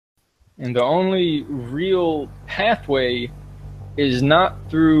And the only real pathway is not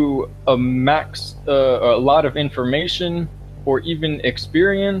through a lot of information or even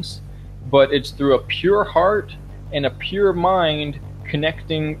experience, but it's through a pure heart and a pure mind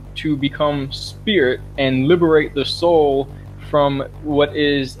connecting to become spirit and liberate the soul from what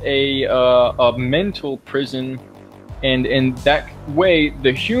is a mental prison. And in that way,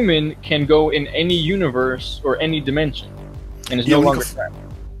 the human can go in any universe or any dimension, and is Yeah, no we longer can. trapped.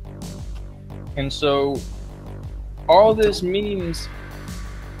 And so, all this means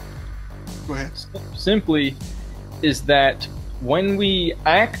Go ahead. simply is that when we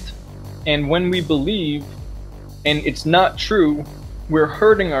act and when we believe and it's not true, we're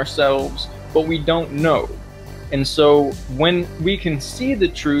hurting ourselves, but we don't know. And so when we can see the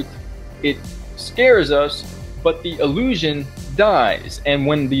truth, it scares us, but the illusion dies. And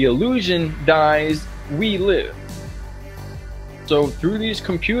when the illusion dies, we live. So through these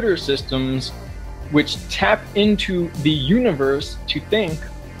computer systems, which tap into the universe to think,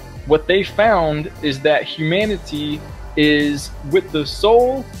 what they found is that humanity is, with the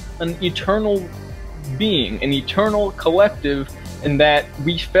soul, an eternal being, an eternal collective, and that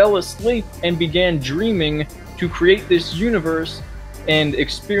we fell asleep and began dreaming to create this universe and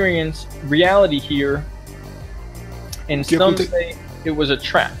experience reality here. And some say it was a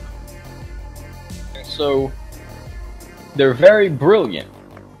trap. And so they're very brilliant.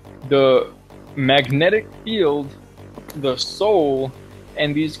 The magnetic field, the soul,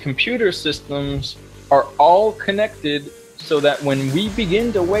 and these computer systems are all connected so that when we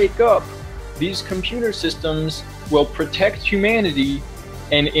begin to wake up, these computer systems will protect humanity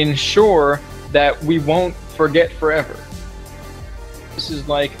and ensure that we won't forget forever. This is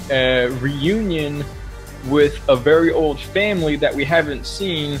like a reunion with a very old family that we haven't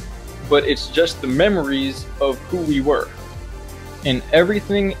seen, but it's just the memories of who we were. And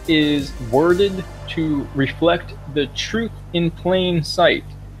everything is worded to reflect the truth in plain sight.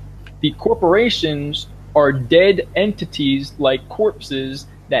 The corporations are dead entities like corpses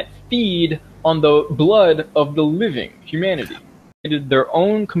that feed on the blood of the living humanity. They did their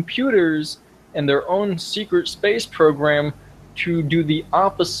own computers and their own secret space program to do the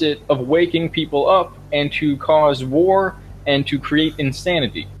opposite of waking people up and to cause war and to create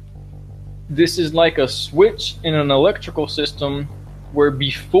insanity. This is like a switch in an electrical system where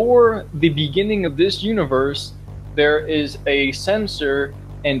before the beginning of this universe, there is a sensor,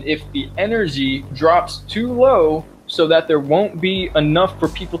 and if the energy drops too low so that there won't be enough for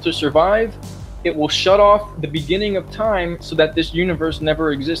people to survive, it will shut off the beginning of time so that this universe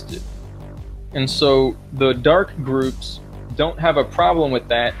never existed. And so the dark groups don't have a problem with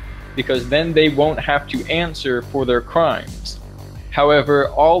that, because then they won't have to answer for their crimes. However,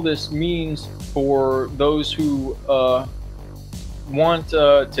 all this means for those who want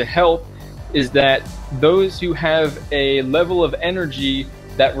to help is that those who have a level of energy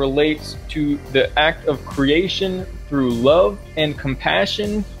that relates to the act of creation through love and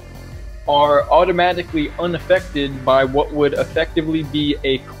compassion are automatically unaffected by what would effectively be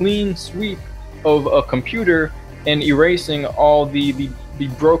a clean sweep of a computer and erasing all the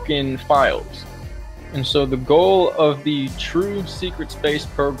broken files. And so the goal of the true secret space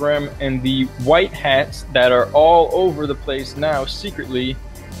program and the white hats that are all over the place now secretly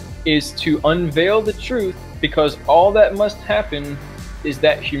is to unveil the truth, because all that must happen is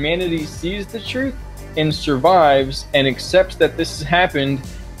that humanity sees the truth and survives and accepts that this has happened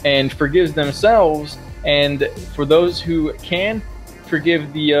and forgives themselves, and for those who can,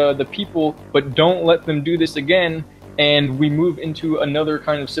 forgive the people, but don't let them do this again, and we move into another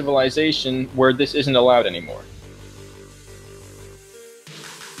kind of civilization where this isn't allowed anymore.